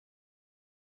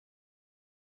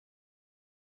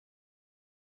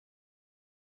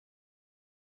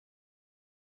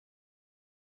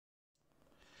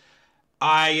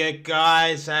Hiya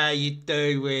guys, how you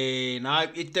doing?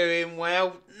 Hope you're doing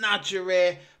well. Nudger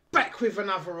here, back with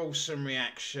another awesome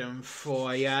reaction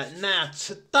for you. Now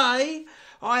today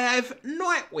I have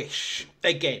Nightwish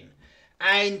again,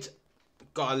 and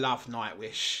gotta love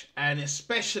Nightwish, and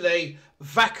especially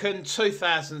Wacken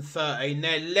 2013,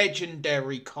 their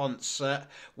legendary concert,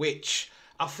 which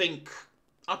I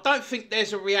don't think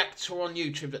there's a reactor on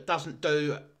YouTube that doesn't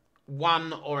do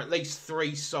one or at least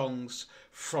 3 songs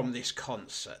from this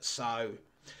concert. So,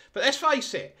 but let's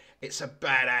face it, it's a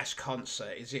badass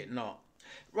concert, is it not?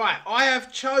 Right, I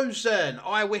have chosen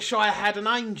I Wish I Had an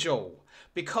Angel,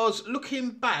 because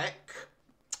looking back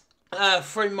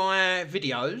through my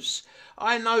videos,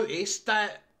 I noticed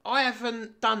that I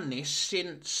haven't done this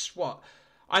since, what?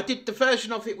 I did the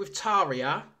version of it with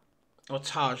Taria, or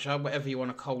Taja, whatever you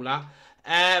want to call her,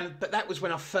 but that was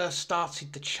when I first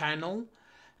started the channel.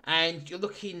 And you're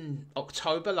looking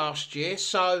October last year,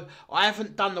 so I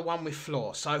haven't done the one with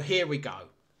Floor. So here we go.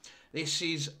 This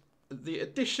is the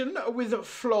edition with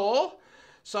Floor.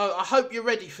 So I hope you're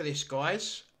ready for this,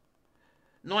 guys.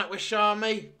 Nightwish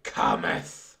Army,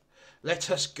 COMETH. Let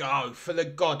us go for the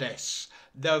goddess,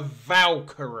 the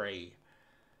Valkyrie.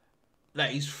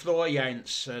 That is Floor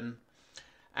Jansen.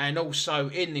 And also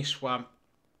in this one,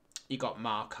 you got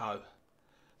Marco.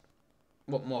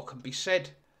 What more can be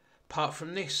said? Apart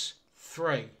from this,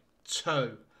 3,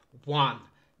 2, 1,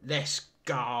 let's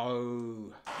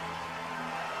go.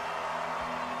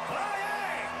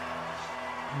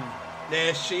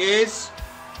 There she is.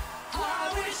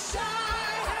 I wish I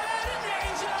had an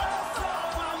angel for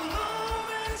a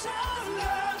moment of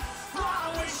love. I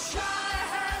wish I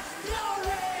had your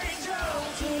angel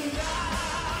tonight.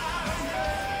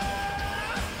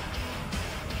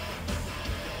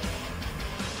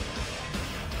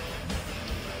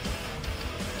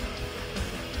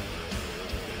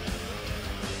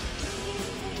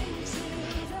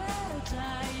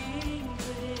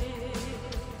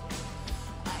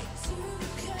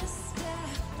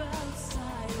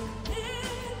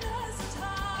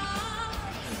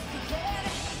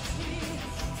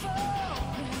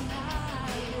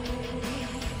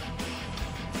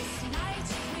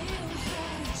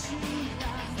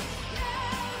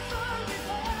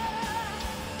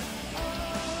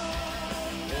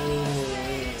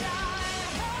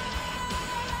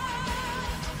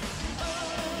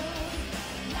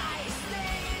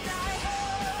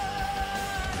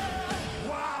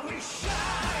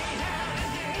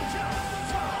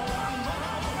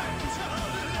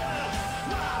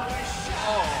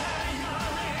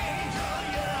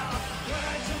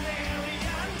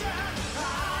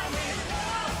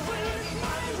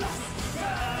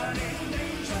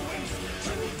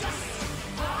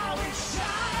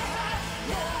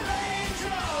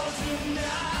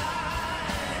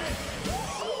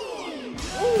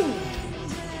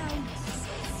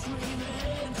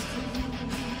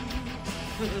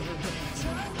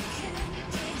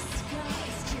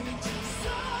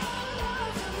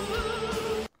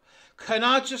 Can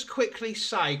I just quickly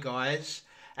say, guys,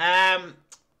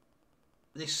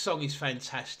 this song is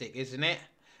fantastic, isn't it?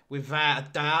 Without a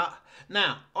doubt.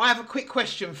 Now, I have a quick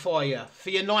question for you, for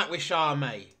your Nightwish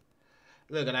Army.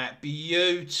 Look at that,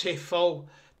 beautiful,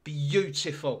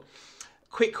 beautiful.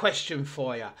 Quick question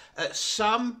for you. At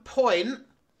some point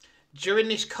during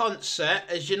this concert,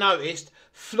 as you noticed,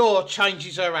 Floor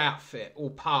changes her outfit, or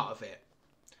part of it.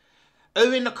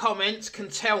 Who in the comments can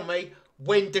tell me,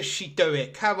 when does she do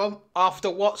it? Come on, after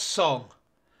what song?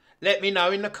 Let me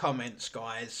know in the comments,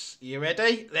 guys. You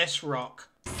ready? Let's rock.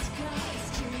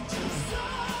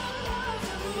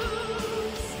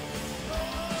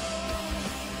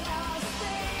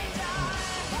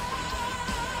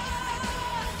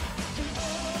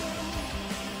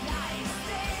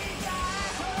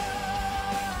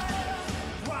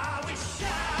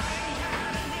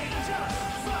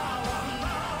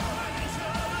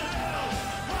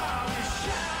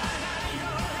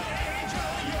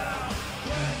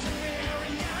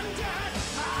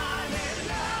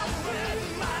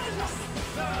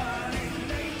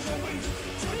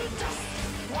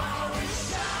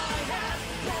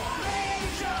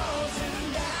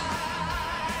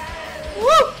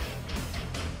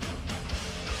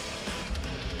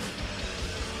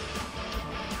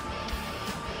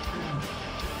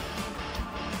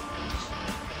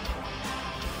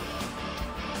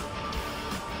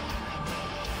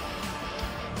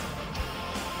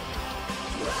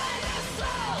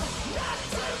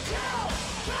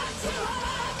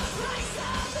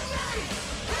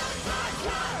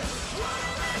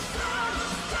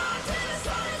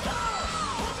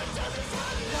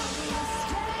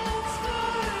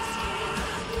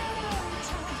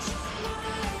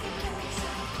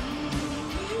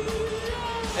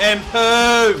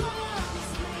 Empu!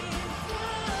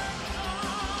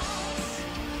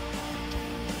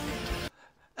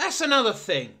 That's another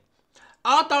thing.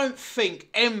 I don't think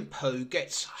Empu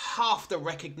gets half the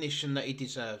recognition that he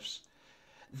deserves.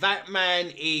 That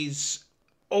man is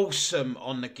awesome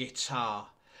on the guitar,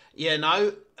 you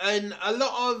know, and a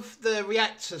lot of the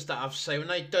reactors that I've seen, when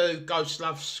they do Ghost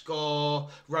Love Score,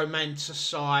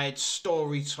 Romanticide,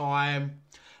 Story Time,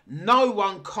 no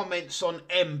one comments on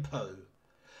Empu.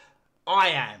 I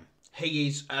am. He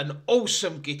is an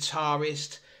awesome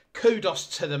guitarist. Kudos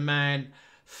to the man.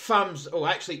 Thumbs, or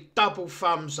actually double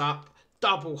thumbs up,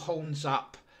 double horns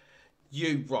up.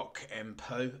 You rock,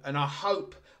 Empu, and I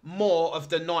hope more of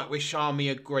the Nightwish army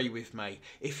agree with me.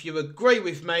 If you agree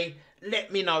with me,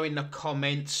 let me know in the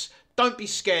comments. Don't be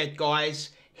scared,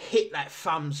 guys. Hit that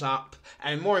thumbs up,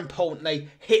 and more importantly,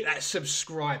 hit that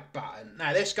subscribe button.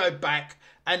 Now let's go back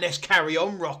and let's carry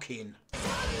on rocking.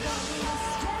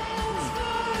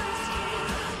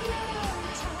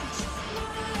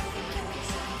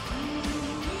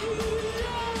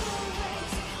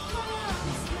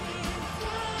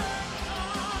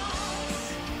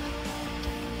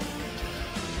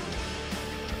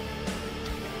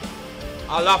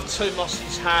 I love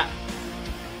Tumos's hat.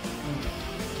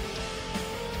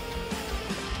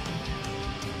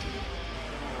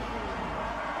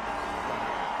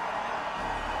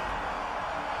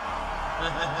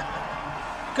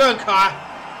 Go on, Kai.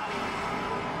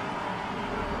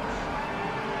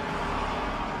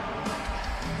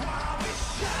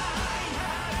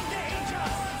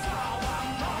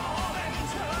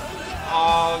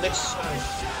 Oh, this.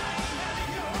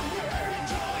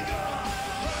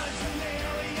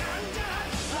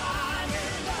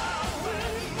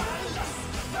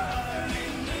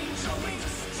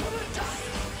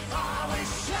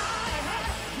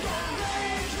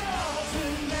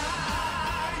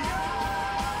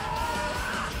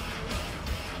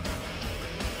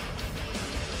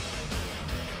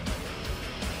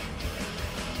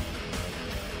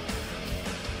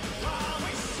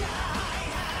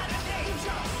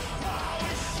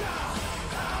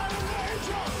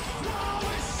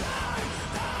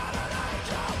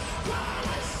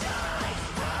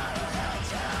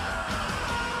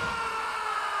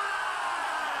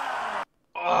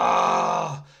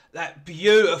 That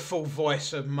beautiful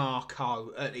voice of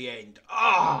Marco at the end.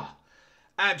 Ah,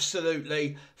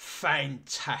 absolutely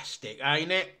fantastic,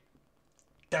 ain't it?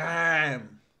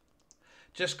 Damn.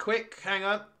 Just quick, hang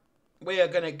on. We are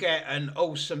going to get an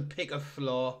awesome pick of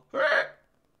floor.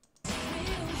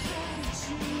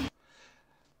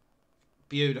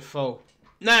 Beautiful.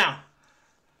 Now,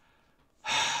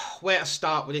 where to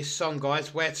start with this song,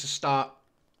 guys? Where to start?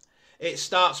 It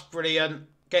starts brilliant.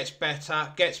 Gets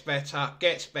better, gets better,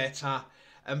 gets better,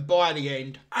 and by the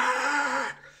end,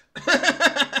 ah!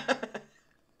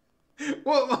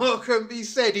 What more can be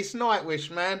said? It's Nightwish,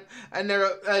 man, and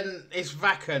it's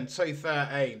Wacken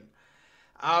 213.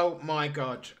 Oh my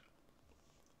god!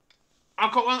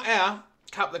 I've got one here,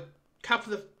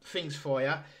 couple of things for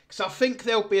you, because I think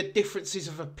there'll be differences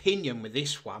of opinion with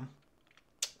this one.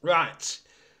 Right.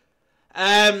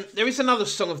 There is another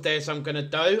song of theirs I'm going to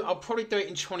do. I'll probably do it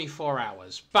in 24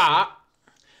 hours.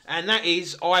 And that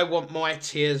is I Want My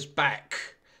Tears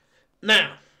Back.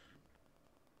 Now,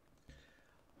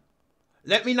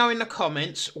 let me know in the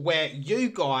comments where you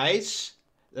guys,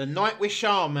 the Nightwish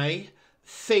Army,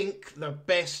 think the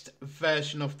best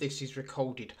version of this is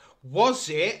recorded. Was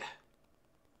it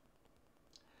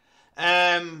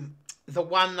the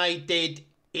one they did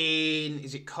in,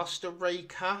 is it Costa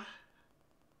Rica?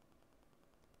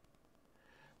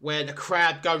 Where the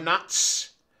crowd go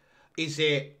nuts? Is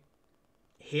it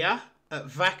here at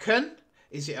Wacken?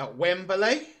 Is it at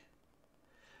Wembley?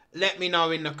 Let me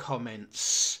know in the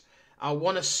comments. I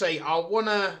want to see, I want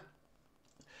to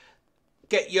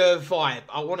get your vibe.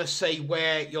 I want to see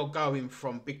where you're going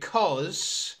from,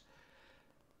 because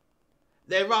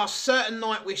there are certain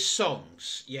Nightwish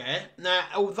songs, yeah? Now,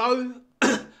 although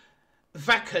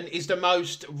Wacken is the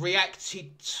most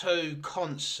reacted to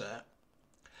concert,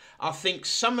 I think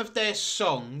some of their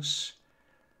songs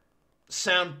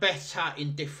sound better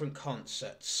in different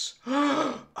concerts.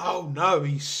 Oh no,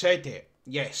 he said it.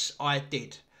 Yes, I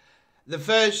did. The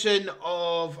version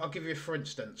of, I'll give you for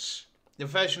instance, the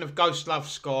version of Ghost Love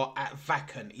Score at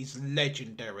Wacken is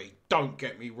legendary. Don't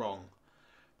get me wrong.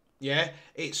 Yeah,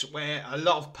 it's where a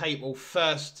lot of people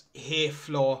first hear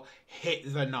Floor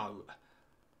hit the note.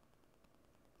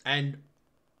 And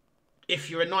if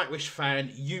you're a Nightwish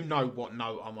fan, you know what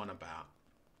note I'm on about.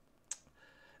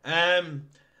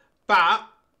 But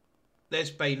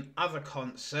there's been other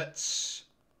concerts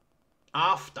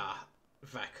after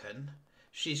Wacken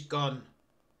she's gone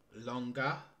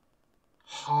longer,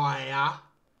 higher,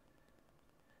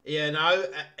 you know,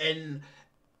 and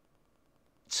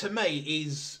to me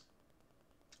is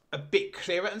a bit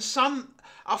clearer. And some,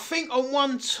 I think on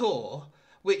one tour,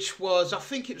 which was, I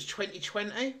think it was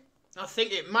 2020, I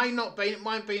think it may not be, it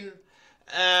might have been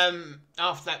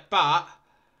after that, but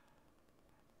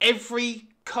every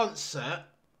concert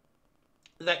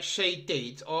that she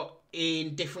did, or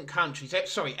in different countries,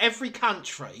 sorry, every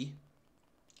country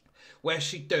where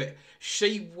she'd do it,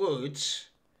 she would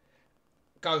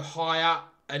go higher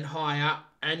and higher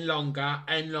and longer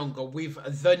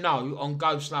with the note on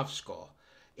Ghost Love Score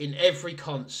in every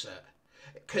concert.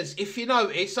 Because if you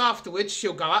notice, afterwards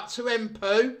she'll go up to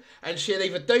Empu and she'll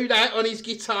either do that on his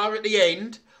guitar at the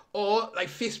end, or they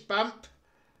fist bump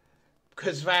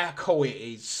because of how cool it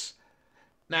is.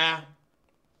 Now,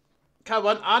 come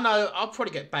on, I know I'll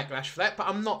probably get backlash for that, but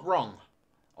I'm not wrong.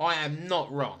 I am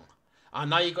not wrong. I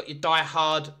know you got your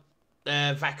die-hard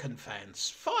Wacken fans.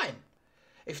 Fine.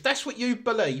 If that's what you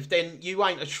believe, then you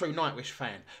ain't a true Nightwish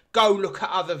fan. Go look at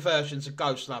other versions of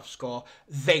Ghost Love Score,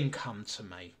 then come to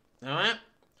me. Alright?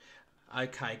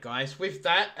 Okay, guys. With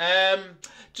that,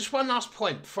 just one last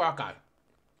point before I go.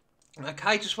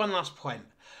 Okay, just one last point.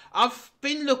 I've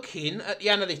been looking at the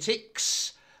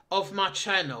analytics of my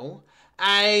channel,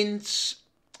 and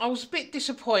I was a bit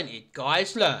disappointed,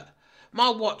 guys. Look, my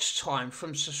watch time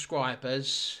from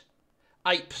subscribers,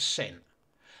 8%.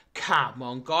 Come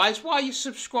on, guys. Why are you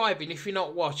subscribing if you're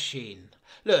not watching?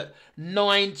 Look,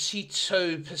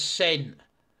 92%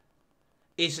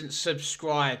 isn't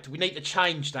subscribed. We need to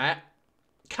change that.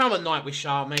 Come on, Nightwish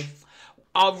Army.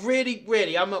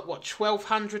 I'm at, what,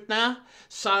 1,200 now?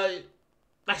 So,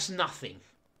 that's nothing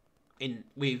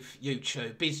with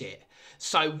YouTube, is it?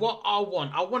 So, what I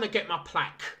want to get my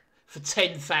plaque for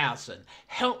 10,000.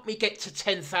 Help me get to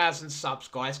 10,000 subs,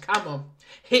 guys. Come on.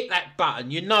 Hit that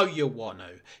button. You know you want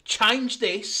to. Change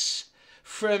this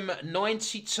from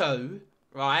 92,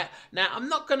 right? Now, I'm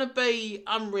not going to be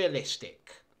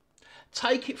unrealistic.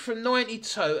 Take it from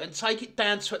 92 and take it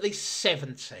down to at least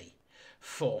 70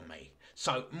 for me.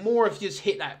 So, more of yous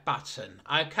hit that button,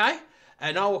 okay?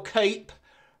 And I will keep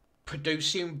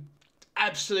producing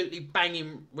absolutely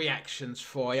banging reactions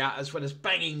for you, as well as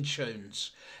banging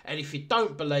tunes. And if you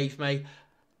don't believe me,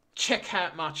 check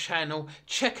out my channel.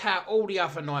 Check out all the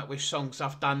other Nightwish songs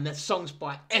I've done. The songs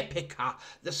by Epica,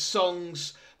 the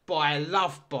songs by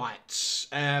Love Bites,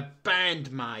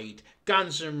 Bandmade,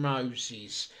 Guns N'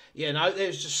 Roses. You know,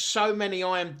 there's just so many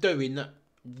I am doing that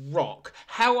rock.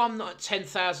 How I'm not at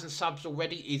 10,000 subs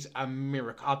already is a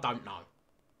miracle. I don't know.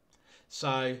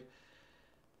 So,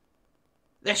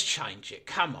 let's change it.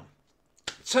 Come on.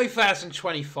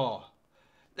 2024.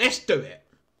 Let's do it.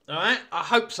 Alright? I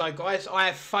hope so, guys. I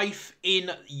have faith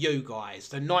in you guys,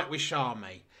 the Nightwish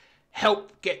Army.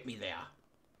 Help get me there.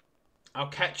 I'll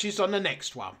catch you on the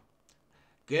next one.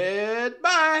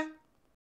 Goodbye.